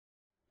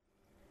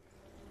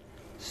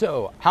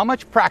So, how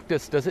much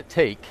practice does it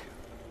take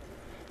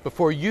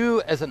before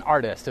you as an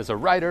artist, as a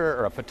writer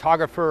or a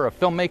photographer or a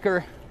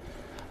filmmaker,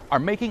 are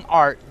making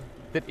art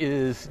that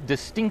is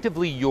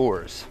distinctively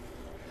yours?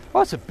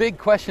 Well, it's a big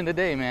question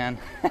today, man.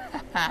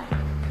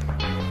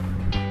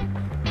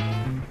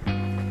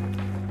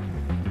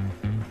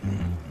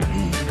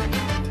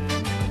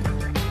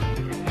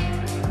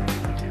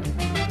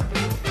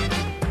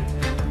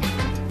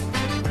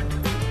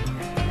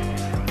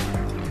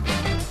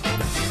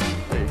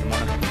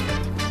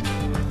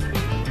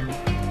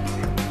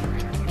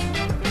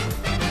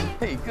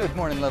 Hey, good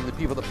morning, lovely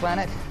people of the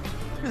planet.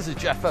 This is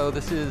Jeff O.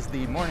 This is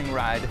the Morning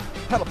Ride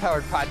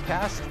pedal-powered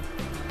podcast.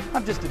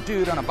 I'm just a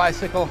dude on a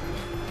bicycle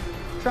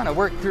trying to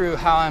work through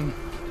how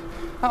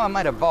I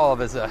might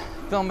evolve as a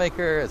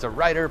filmmaker, as a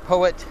writer,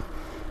 poet,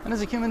 and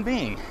as a human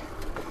being.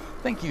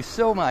 Thank you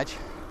so much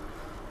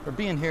for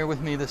being here with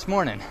me this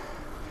morning.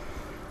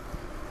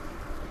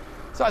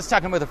 So I was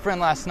talking with a friend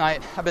last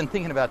night. I've been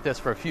thinking about this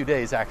for a few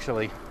days,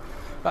 actually,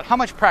 about how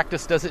much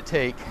practice does it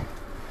take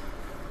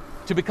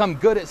to become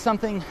good at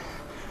something,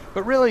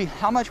 but really,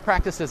 how much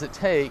practice does it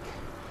take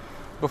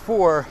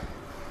before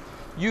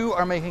you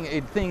are making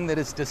a thing that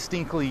is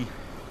distinctly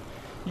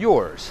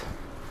yours?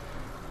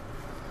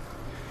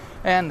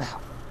 And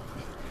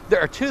there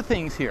are two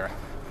things here.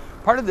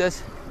 Part of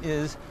this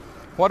is,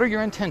 what are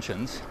your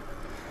intentions?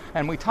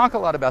 And we talk a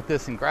lot about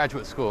this in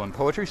graduate school and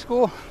poetry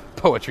school.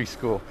 Poetry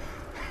school.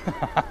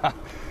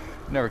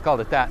 Never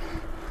called it that.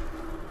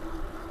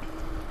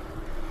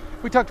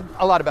 We talked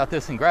a lot about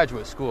this in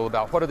graduate school,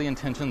 about what are the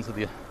intentions of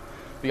the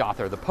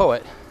author, the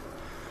poet,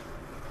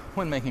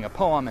 when making a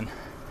poem, and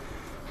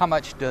how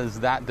much does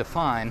that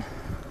define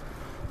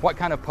what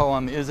kind of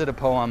poem? Is it a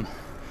poem?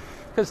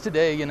 Because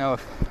today,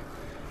 if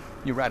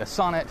you write a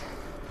sonnet, it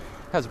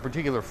has a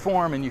particular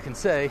form, and you can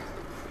say,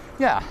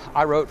 yeah,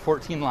 I wrote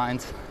 14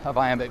 lines of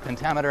iambic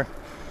pentameter,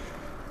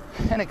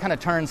 and it kind of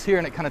turns here,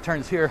 and it kind of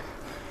turns here,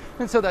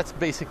 and so that's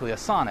basically a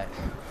sonnet.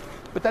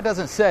 But that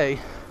doesn't say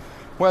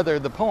whether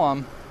the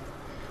poem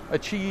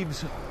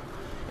achieves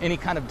any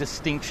kind of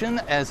distinction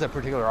as a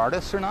particular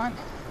artist or not.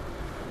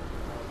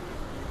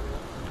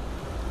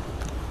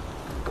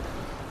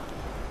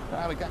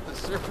 We got the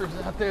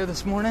surfers out there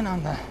this morning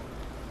on the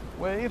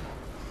wave.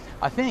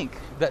 I think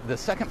that the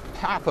second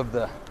half of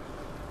the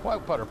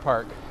Whitewater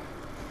Park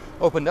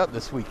opened up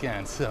this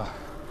weekend, so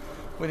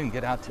we didn't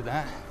get out to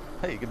that.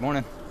 Hey, good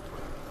morning.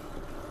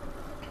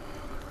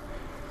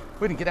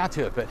 We didn't get out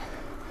to it, but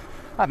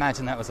I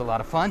imagine that was a lot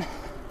of fun.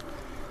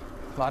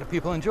 A lot of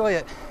people enjoy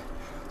it.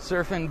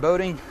 Surfing,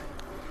 boating,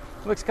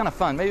 it looks kind of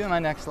fun. Maybe in my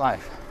next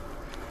life.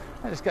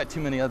 I just got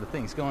too many other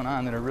things going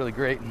on that are really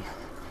great, and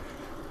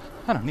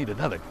I don't need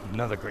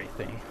another great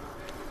thing.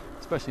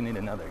 Especially need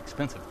another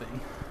expensive thing.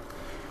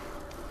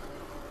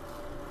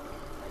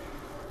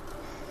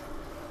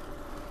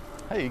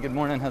 Hey, good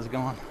morning. How's it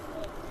going?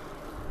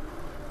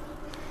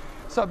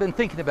 So I've been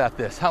thinking about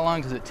this. How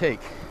long does it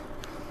take?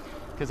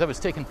 Because I was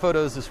taking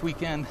photos this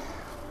weekend,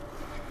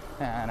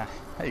 and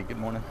hey, good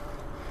morning.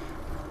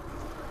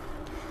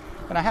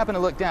 And I happened to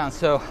look down,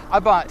 so I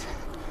bought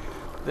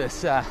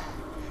this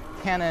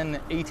Canon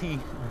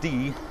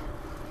 80D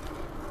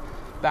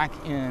back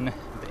in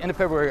the end of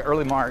February,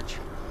 early March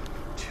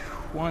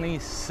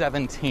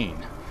 2017.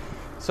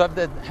 So I've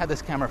had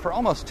this camera for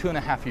almost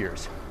 2.5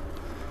 years.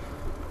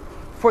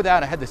 Before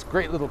that, I had this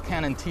great little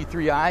Canon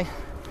T3i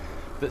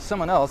that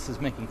someone else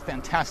is making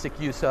fantastic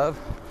use of.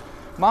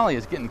 Molly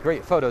is getting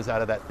great photos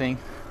out of that thing.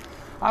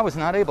 I was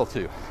not able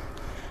to.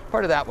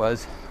 Part of that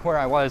was where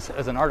I was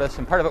as an artist,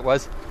 and part of it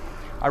was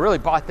I really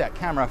bought that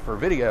camera for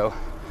video,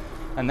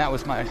 and that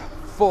was my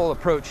full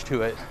approach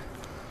to it.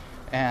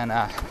 And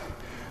I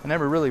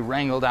never really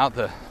wrangled out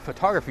the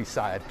photography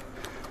side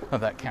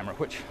of that camera,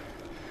 which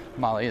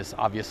Molly is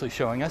obviously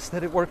showing us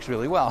that it works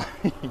really well.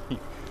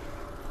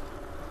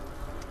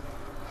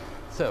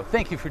 So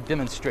thank you for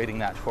demonstrating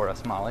that for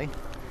us, Molly,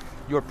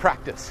 your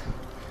practice.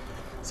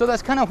 So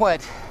that's kind of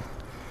what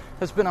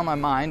has been on my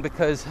mind,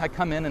 because I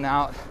come in and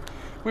out.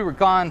 We were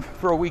gone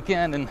for a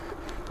weekend, and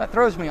that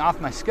throws me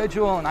off my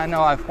schedule, and I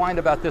know I've whined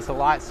about this a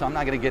lot, so I'm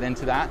not going to get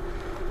into that.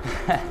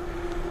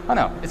 I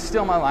know, it's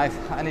still my life.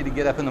 I need to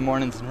get up in the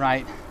mornings and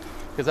write,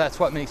 because that's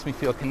what makes me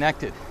feel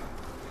connected.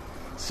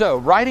 So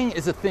writing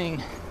is a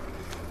thing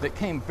that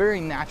came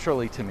very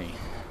naturally to me.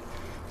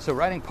 So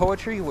writing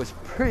poetry was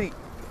pretty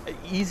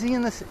easy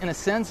in a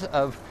sense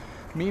of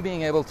me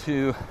being able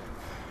to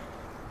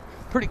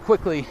pretty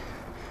quickly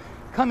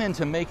come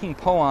into making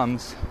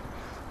poems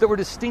that were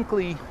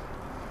distinctly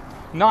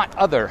not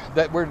other,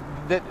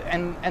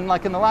 and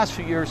like in the last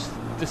few years,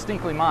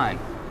 distinctly mine.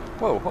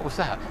 Whoa, what was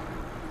that?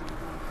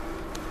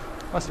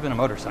 Must have been a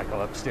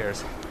motorcycle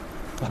upstairs.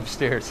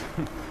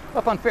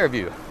 Up on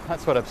Fairview.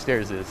 That's what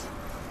upstairs is.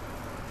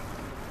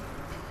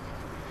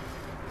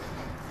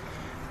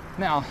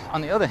 Now,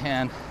 on the other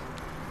hand,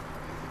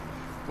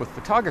 with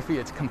photography,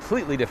 it's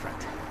completely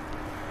different.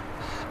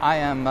 I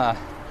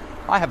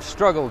have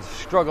struggled.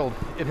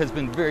 It has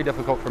been very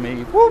difficult for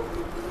me. Whoop!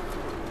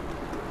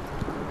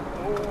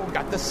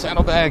 Got the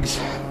saddlebags.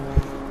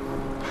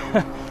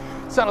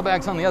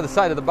 saddlebags on the other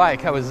side of the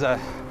bike. I was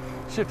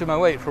shifting my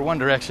weight for one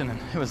direction and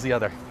it was the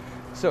other.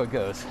 So it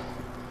goes.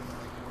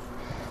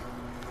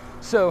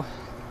 So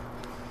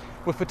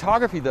with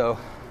photography though,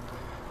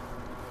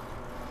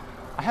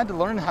 I had to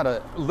learn how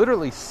to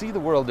literally see the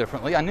world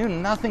differently. I knew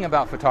nothing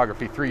about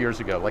photography 3 years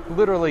ago. Like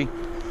literally,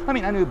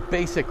 I knew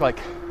basic, like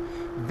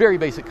very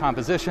basic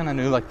composition. I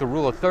knew like the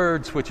rule of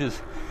thirds, which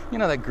is,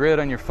 that grid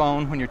on your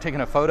phone when you're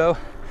taking a photo.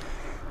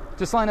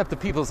 Just line up the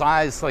people's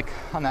eyes like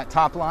on that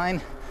top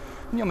line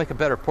and you'll make a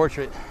better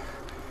portrait.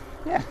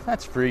 Yeah,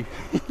 that's free.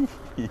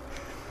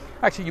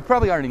 Actually, you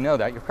probably already know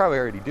that. You're probably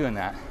already doing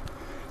that.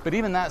 But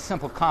even that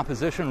simple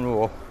composition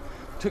rule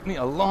took me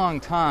a long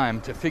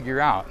time to figure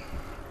out.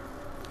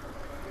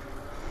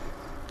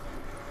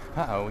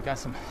 Uh-oh, we got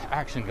some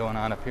action going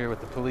on up here with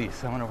the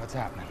police. I wonder what's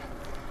happening.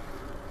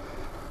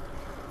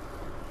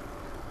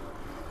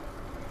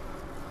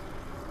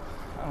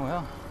 Oh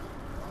well,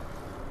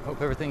 hope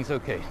everything's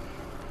okay.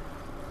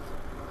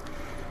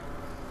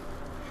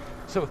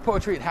 So with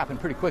poetry, it happened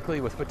pretty quickly.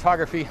 With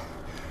photography,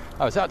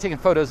 I was out taking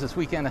photos this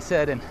weekend, I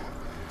said, and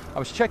I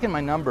was checking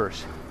my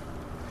numbers.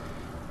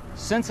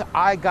 Since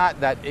I got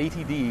that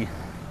ATD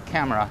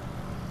camera,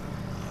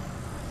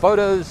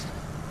 photos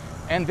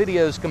and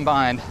videos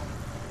combined,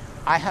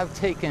 I have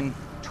taken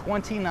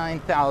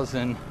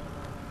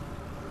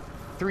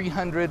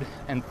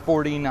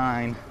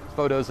 29,349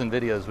 photos and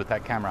videos with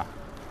that camera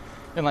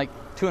in like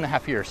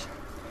 2.5 years.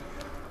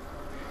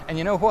 And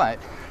you know what?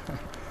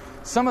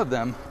 Some of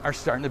them are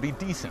starting to be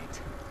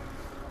decent.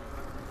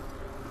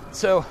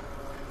 So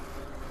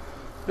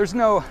there's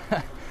no,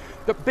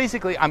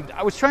 basically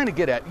I was trying to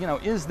get at,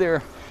 is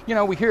there,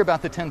 we hear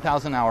about the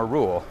 10,000 hour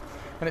rule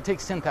and it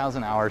takes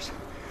 10,000 hours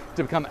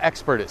to become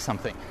expert at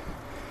something.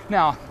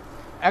 Now,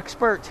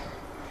 expert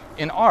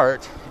in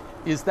art,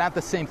 is that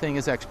the same thing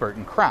as expert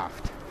in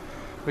craft?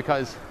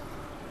 Because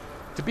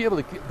to be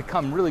able to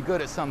become really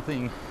good at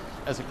something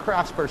as a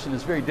craftsperson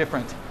is very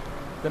different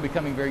than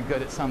becoming very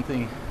good at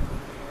something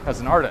as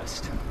an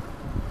artist.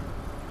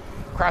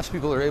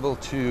 Craftspeople are able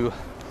to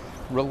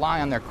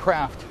rely on their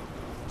craft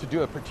to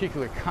do a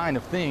particular kind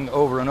of thing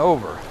over and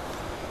over,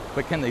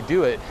 but can they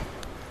do it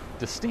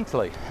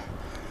distinctly?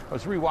 I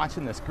was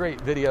rewatching this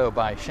great video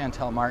by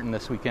Chantel Martin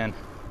this weekend.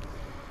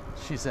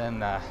 She's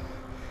I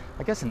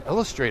guess an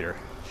illustrator.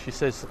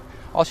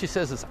 All she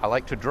says is, I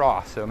like to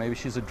draw, so maybe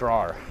she's a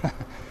drawer.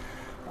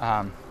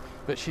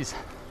 But she's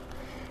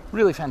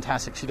really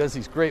fantastic. She does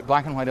these great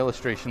black and white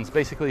illustrations,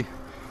 basically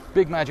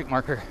big magic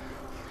marker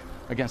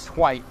against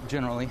white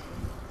generally.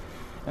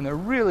 And they're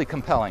really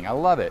compelling. I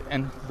love it.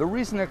 And the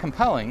reason they're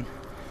compelling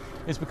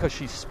is because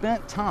she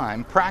spent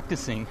time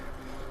practicing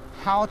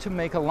how to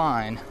make a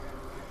line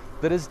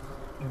that is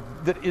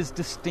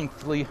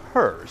distinctly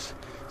hers.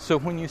 So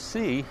when you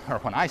see, or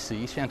when I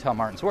see Chantel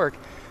Martin's work,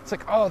 it's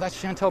like, oh, that's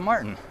Chantel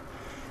Martin.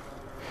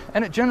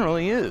 And it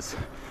generally is.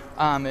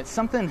 It's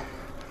something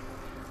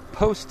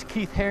post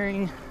Keith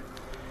Haring,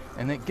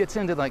 and it gets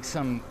into like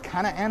some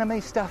kind of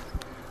anime stuff.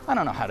 I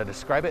don't know how to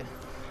describe it.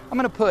 I'm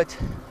going to put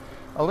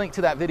a link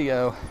to that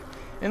video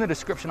in the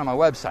description on my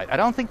website. I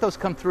don't think those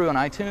come through on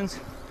iTunes,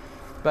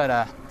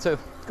 but so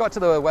go out to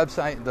the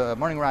website, the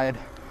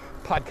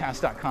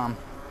morningridepodcast.com.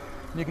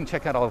 You can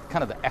check out all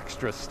kind of the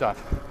extra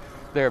stuff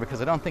there,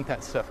 because I don't think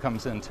that stuff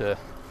comes into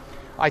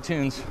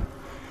iTunes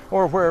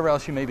or wherever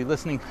else you may be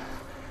listening.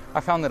 I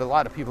found that a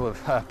lot of people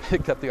have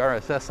picked up the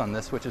RSS on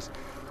this, which is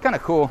kind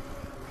of cool.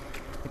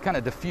 It kind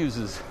of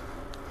diffuses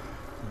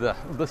the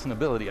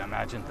listenability, I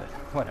imagine, but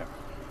whatever.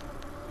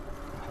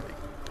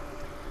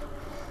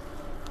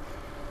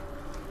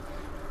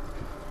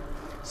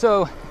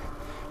 So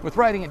with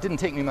writing, it didn't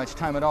take me much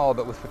time at all,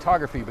 but with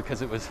photography,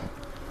 because it was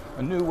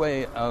a new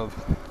way of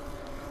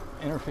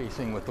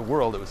interfacing with the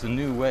world, it was a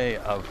new way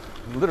of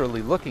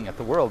literally looking at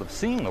the world, of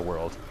seeing the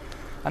world.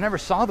 I never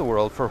saw the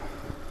world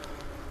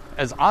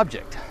as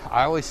object.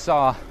 I always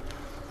saw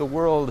the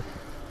world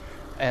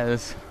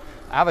as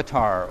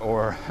avatar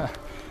or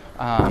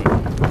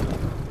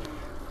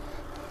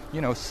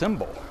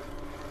symbol.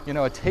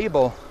 A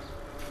table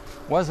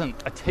wasn't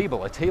a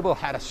table. A table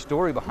had a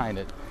story behind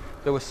it.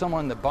 There was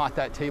someone that bought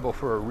that table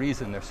for a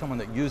reason. There's someone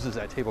that uses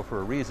that table for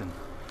a reason.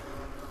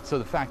 So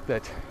the fact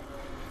that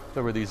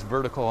there were these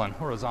vertical and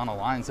horizontal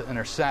lines that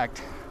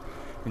intersect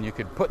and you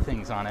could put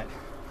things on it,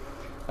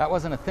 that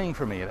wasn't a thing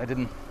for me.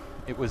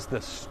 It was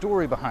the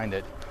story behind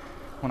it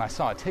when I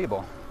saw a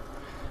table.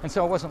 And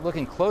so I wasn't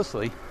looking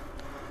closely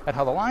at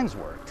how the lines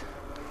worked.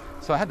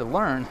 So I had to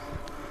learn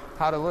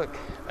how to look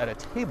at a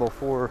table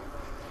for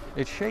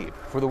its shape,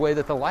 for the way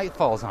that the light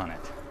falls on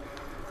it.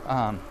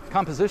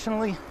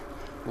 Compositionally,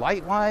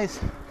 light-wise,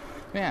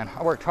 man,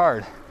 I worked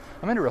hard.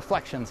 I'm into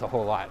reflections a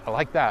whole lot. I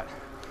like that.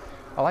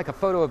 I like a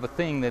photo of a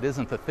thing that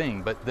isn't the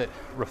thing, but that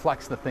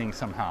reflects the thing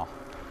somehow.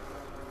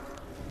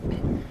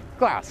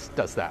 Glass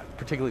does that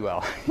particularly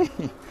well.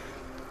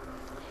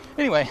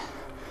 Anyway,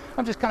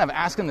 I'm just kind of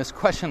asking this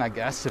question, I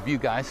guess, of you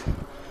guys.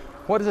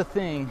 What is a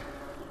thing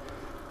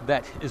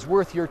that is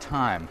worth your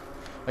time?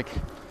 Like,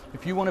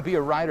 if you want to be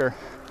a writer,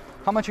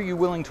 how much are you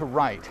willing to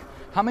write?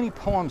 How many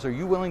poems are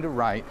you willing to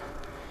write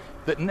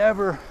that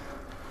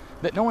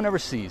no one ever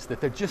sees,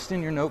 that they're just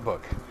in your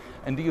notebook.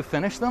 And do you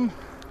finish them?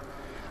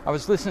 I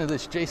was listening to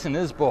this Jason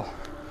Isbell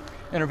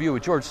interview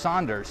with George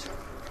Saunders.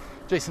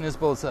 Jason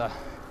Isbell is a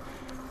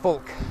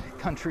folk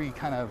country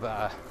kind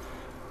of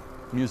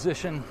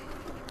musician,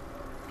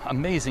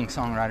 amazing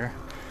songwriter.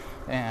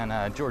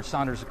 And George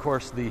Saunders, of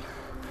course, the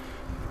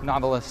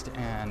novelist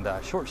and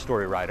short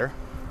story writer.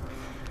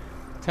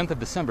 10th of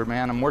December,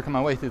 man, I'm working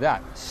my way through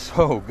that.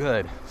 So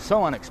good,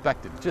 so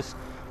unexpected. Just,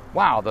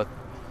 wow,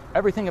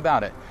 everything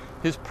about it.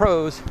 His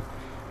prose,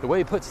 the way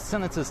he puts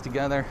sentences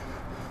together,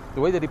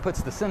 the way that he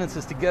puts the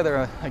sentences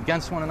together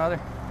against one another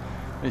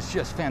is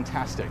just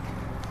fantastic.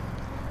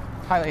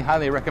 Highly,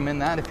 highly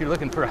recommend that if you're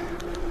looking for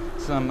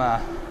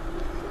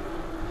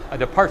a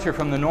departure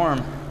from the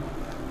norm.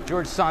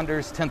 George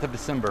Saunders, 10th of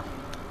December.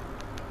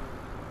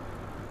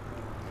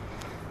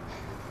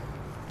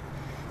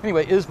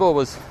 Anyway, Isbell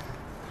was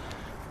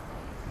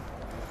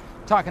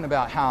talking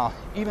about how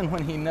even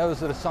when he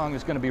knows that a song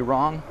is going to be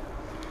wrong,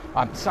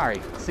 I'm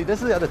sorry. See,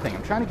 this is the other thing.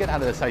 I'm trying to get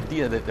out of this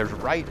idea that there's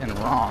right and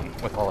wrong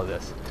with all of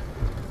this.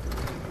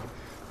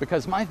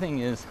 Because my thing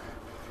is,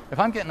 if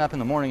I'm getting up in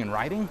the morning and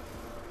writing,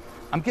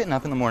 I'm getting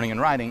up in the morning and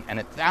writing, and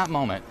at that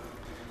moment,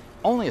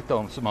 only at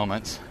those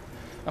moments,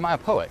 am I a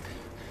poet.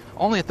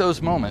 Only at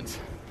those moments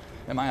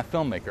am I a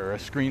filmmaker or a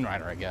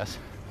screenwriter, I guess.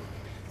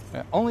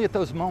 Only at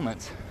those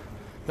moments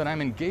that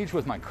I'm engaged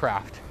with my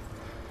craft,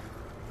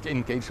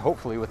 engaged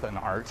hopefully with an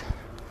art,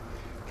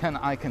 can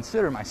I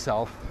consider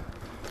myself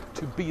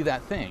to be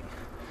that thing.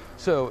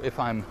 So if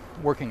I'm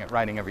working at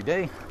writing every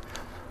day,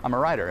 I'm a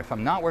writer. If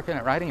I'm not working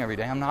at writing every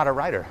day, I'm not a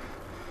writer.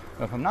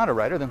 If I'm not a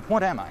writer, then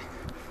what am I?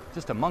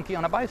 Just a monkey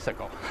on a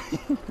bicycle.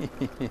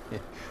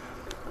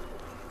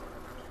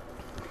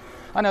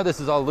 I know this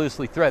is all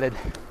loosely threaded.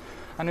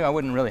 I knew I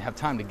wouldn't really have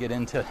time to get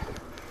into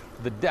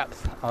the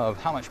depth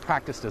of how much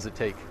practice does it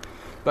take.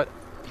 But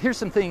here's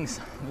some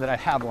things that I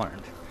have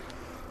learned.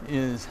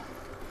 Is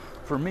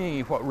for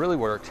me, what really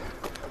worked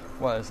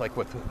was like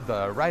with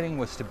the writing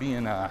was to be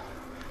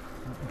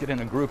get in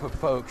a group of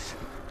folks.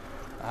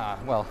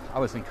 Well, I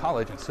was in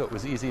college, and so it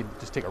was easy to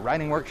just take a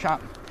writing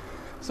workshop.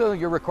 So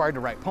you're required to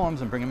write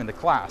poems and bring them into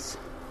class.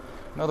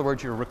 In other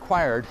words, you're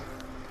required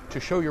to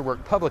show your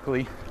work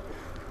publicly,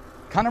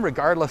 kind of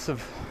regardless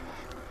of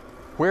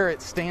where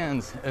it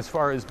stands as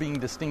far as being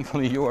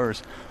distinctly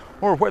yours,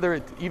 or whether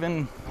it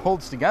even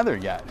holds together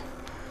yet.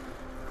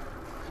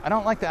 I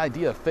don't like the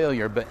idea of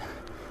failure, but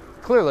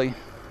clearly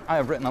I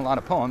have written a lot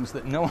of poems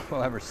that no one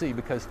will ever see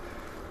because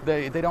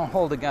they don't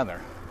hold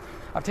together.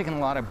 I've taken a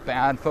lot of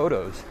bad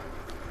photos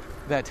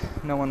that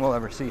no one will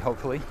ever see,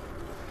 hopefully,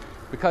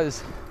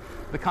 because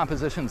the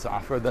composition's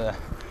off or the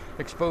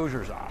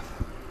exposure's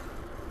off.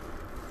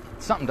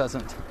 Something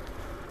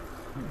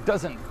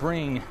doesn't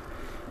bring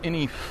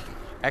any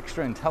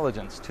extra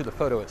intelligence to the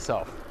photo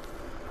itself.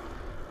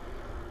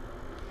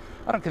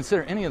 I don't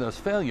consider any of those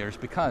failures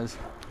because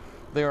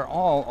they are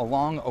all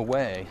along a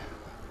way.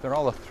 They're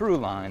all a through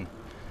line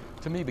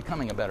to me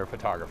becoming a better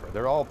photographer.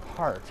 They're all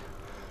part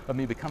of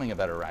me becoming a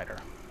better writer.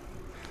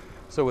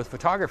 So with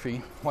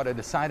photography, what I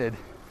decided,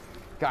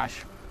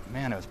 gosh,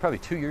 man, it was probably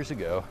 2 years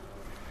ago,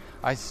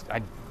 I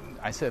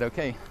said,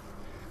 okay,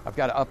 I've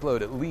got to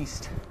upload at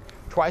least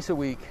twice a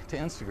week to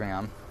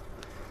Instagram.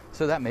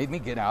 So that made me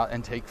get out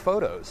and take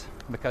photos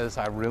because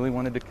I really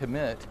wanted to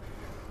commit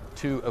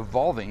to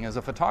evolving as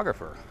a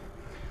photographer.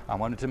 I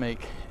wanted to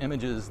make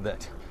images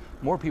that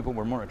more people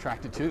were more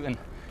attracted to, and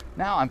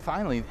now I'm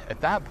finally at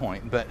that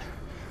point. But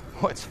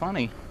what's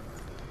funny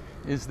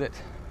is that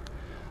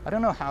I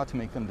don't know how to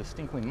make them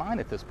distinctly mine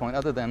at this point,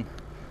 other than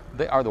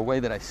they are the way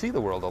that I see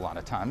the world a lot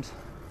of times.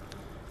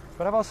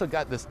 But I've also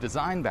got this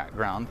design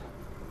background,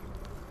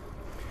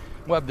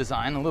 web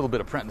design, a little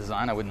bit of print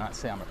design. I would not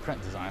say I'm a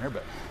print designer,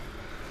 but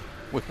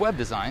with web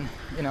design,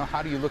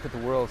 how do you look at the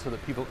world so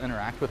that people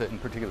interact with it in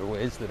particular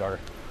ways that are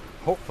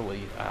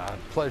hopefully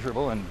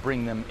pleasurable and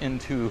bring them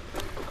into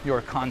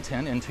your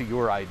content, into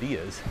your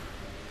ideas.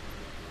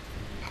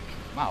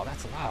 Wow,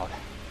 that's loud.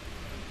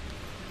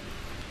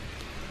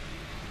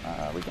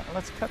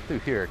 Let's cut through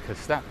here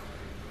because that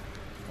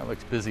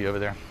looks busy over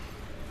there.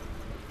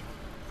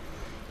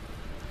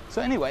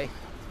 So anyway,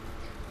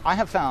 I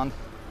have found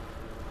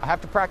I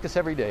have to practice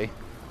every day,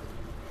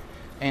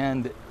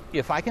 and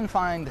if I can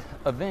find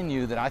a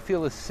venue that I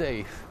feel is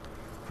safe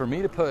for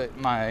me to put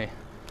my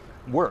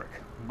work,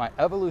 my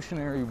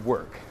evolutionary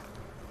work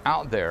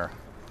out there,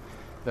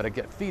 that I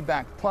get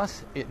feedback,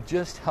 plus it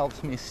just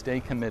helps me stay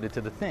committed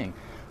to the thing.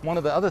 One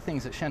of the other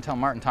things that Chantel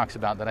Martin talks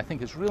about that I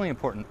think is really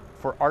important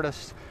for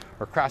artists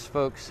or crafts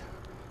folks,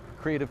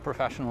 creative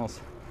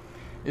professionals,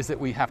 is that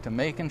we have to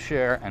make and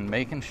share and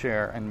make and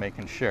share and make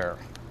and share.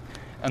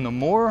 And the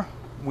more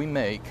we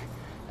make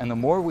and the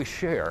more we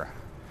share,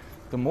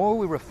 the more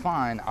we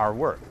refine our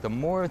work, the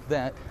more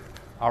that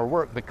our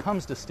work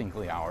becomes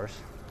distinctly ours,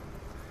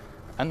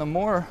 and the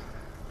more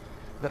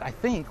that I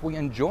think we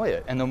enjoy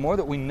it, and the more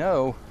that we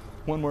know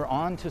when we're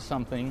on to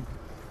something,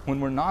 when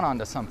we're not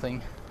onto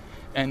something,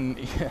 and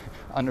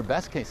under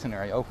best case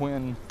scenario,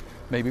 when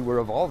maybe we're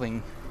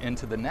evolving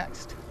into the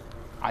next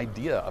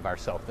idea of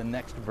ourselves, the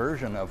next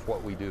version of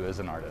what we do as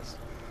an artist.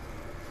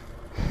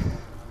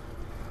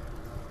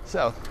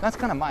 So that's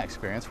kind of my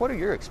experience. What are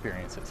your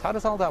experiences? How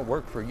does all that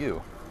work for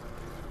you?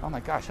 Oh my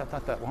gosh, I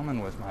thought that woman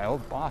was my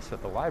old boss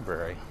at the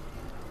library.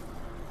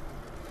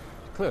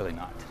 Clearly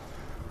not.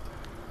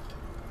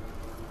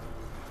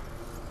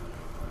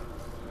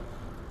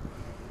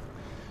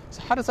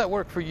 So how does that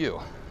work for you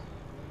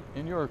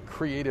in your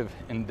creative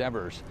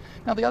endeavors?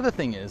 Now the other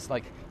thing is,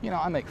 like,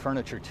 I make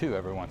furniture too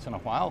every once in a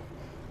while.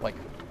 Like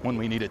when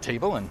we need a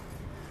table and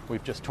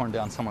we've just torn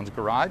down someone's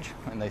garage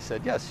and they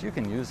said, yes, you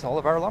can use all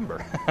of our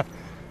lumber.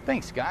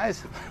 Thanks,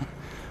 guys.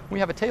 We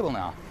have a table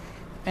now.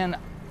 And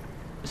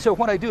so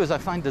what I do is I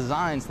find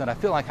designs that I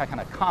feel like I can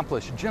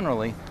accomplish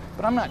generally,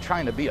 but I'm not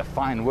trying to be a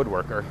fine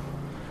woodworker.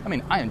 I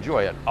mean, I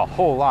enjoy it a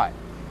whole lot.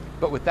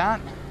 But with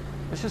that,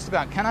 it's just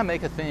about, can I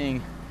make a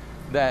thing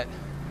that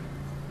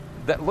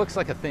looks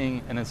like a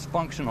thing and is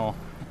functional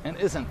and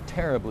isn't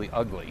terribly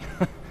ugly?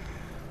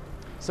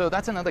 So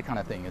that's another kind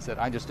of thing, is that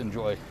I just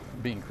enjoy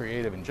being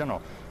creative in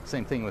general.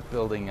 Same thing with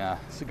building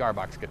cigar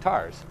box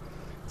guitars.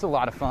 It's a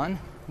lot of fun.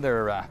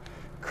 They're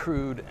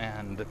crude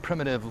and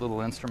primitive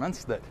little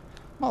instruments that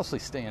mostly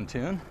stay in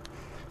tune,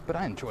 but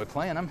I enjoy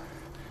playing them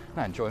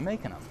and I enjoy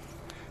making them.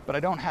 But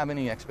I don't have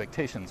any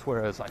expectations,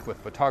 whereas like with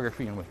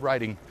photography and with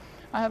writing,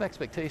 I have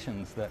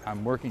expectations that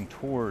I'm working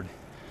toward,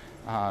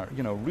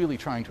 really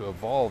trying to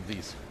evolve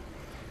these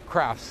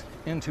crafts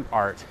into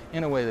art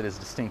in a way that is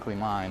distinctly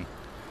mine.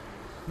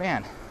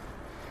 Man,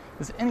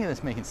 is any of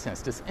this making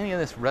sense? Does any of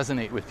this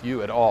resonate with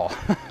you at all?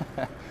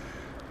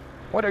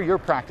 What are your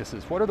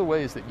practices? What are the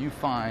ways that you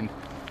find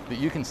that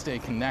you can stay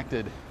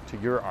connected to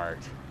your art?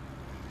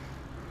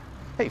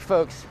 Hey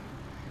folks,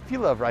 if you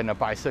love riding a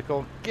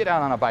bicycle, get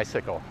out on a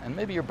bicycle. And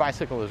maybe your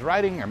bicycle is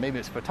riding, or maybe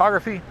it's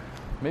photography,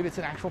 maybe it's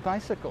an actual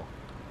bicycle.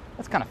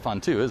 That's kind of fun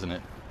too, isn't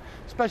it?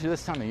 Especially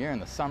this time of year in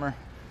the summer.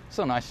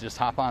 So nice to just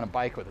hop on a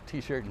bike with a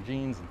t-shirt and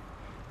jeans and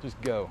just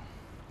go.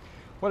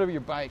 Whatever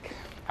your bike,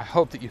 I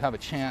hope that you have a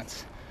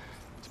chance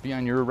to be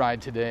on your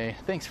ride today.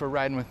 Thanks for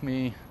riding with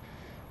me. It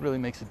really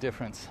makes a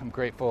difference. I'm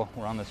grateful.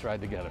 We're on this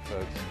ride together,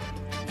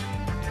 folks.